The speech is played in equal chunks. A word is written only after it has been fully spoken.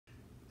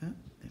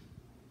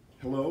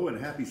Hello and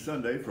happy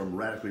Sunday from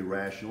Radically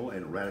Rational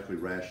and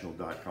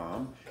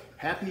radicallyrational.com.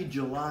 Happy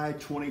July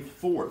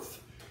 24th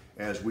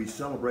as we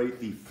celebrate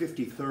the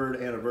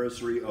 53rd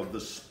anniversary of the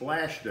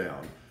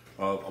splashdown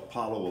of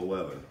Apollo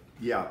 11.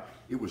 Yeah,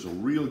 it was a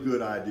real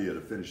good idea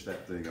to finish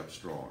that thing up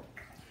strong.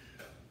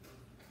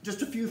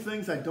 Just a few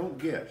things I don't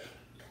get.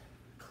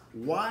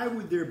 Why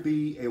would there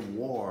be a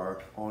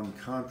war on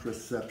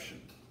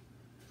contraception?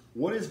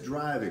 What is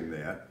driving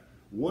that?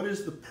 What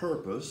is the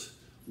purpose?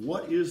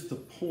 What is the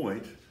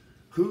point?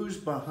 Who's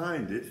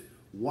behind it?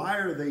 Why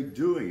are they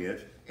doing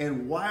it?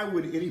 And why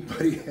would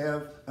anybody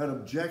have an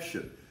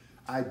objection?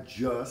 I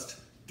just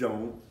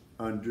don't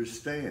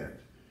understand.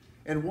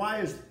 And why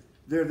is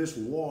there this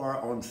war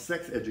on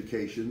sex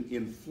education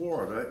in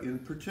Florida in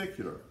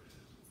particular?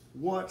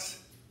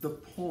 What's the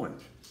point?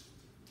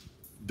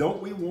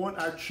 Don't we want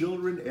our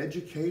children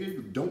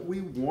educated? Don't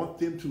we want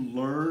them to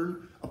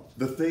learn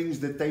the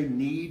things that they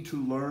need to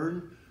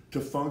learn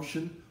to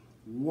function?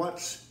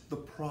 What's the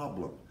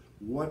problem?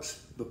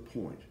 What's the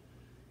point?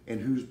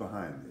 And who's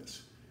behind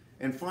this?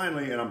 And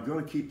finally, and I'm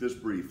going to keep this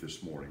brief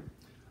this morning,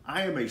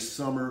 I am a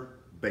summer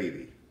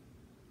baby.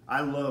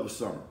 I love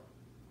summer.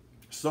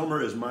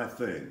 Summer is my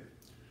thing.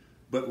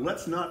 But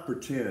let's not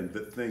pretend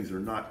that things are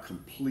not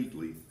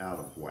completely out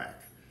of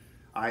whack.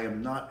 I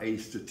am not a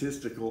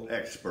statistical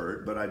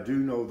expert, but I do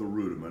know the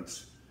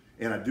rudiments,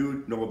 and I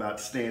do know about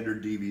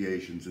standard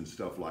deviations and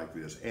stuff like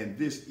this. And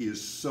this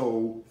is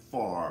so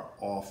far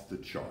off the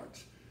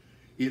charts.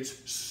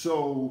 It's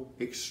so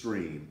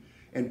extreme.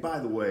 And by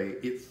the way,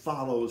 it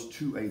follows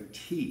to a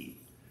T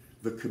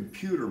the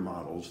computer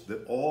models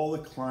that all the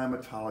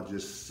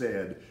climatologists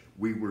said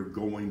we were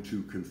going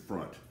to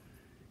confront.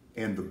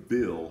 And the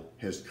bill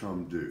has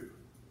come due.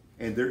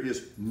 And there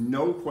is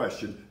no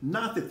question,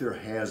 not that there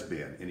has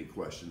been any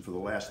question for the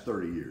last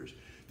 30 years,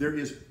 there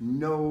is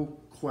no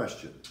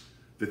question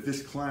that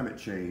this climate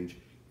change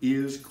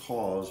is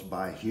caused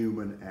by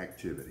human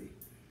activity.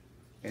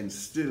 And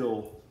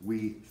still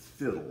we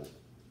fiddle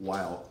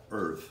while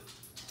Earth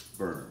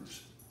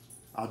burns.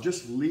 I'll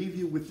just leave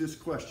you with this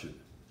question.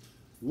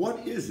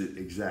 What is it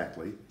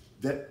exactly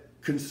that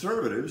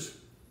conservatives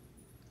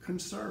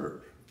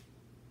conserve?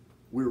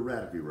 We're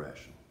radically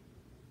rational.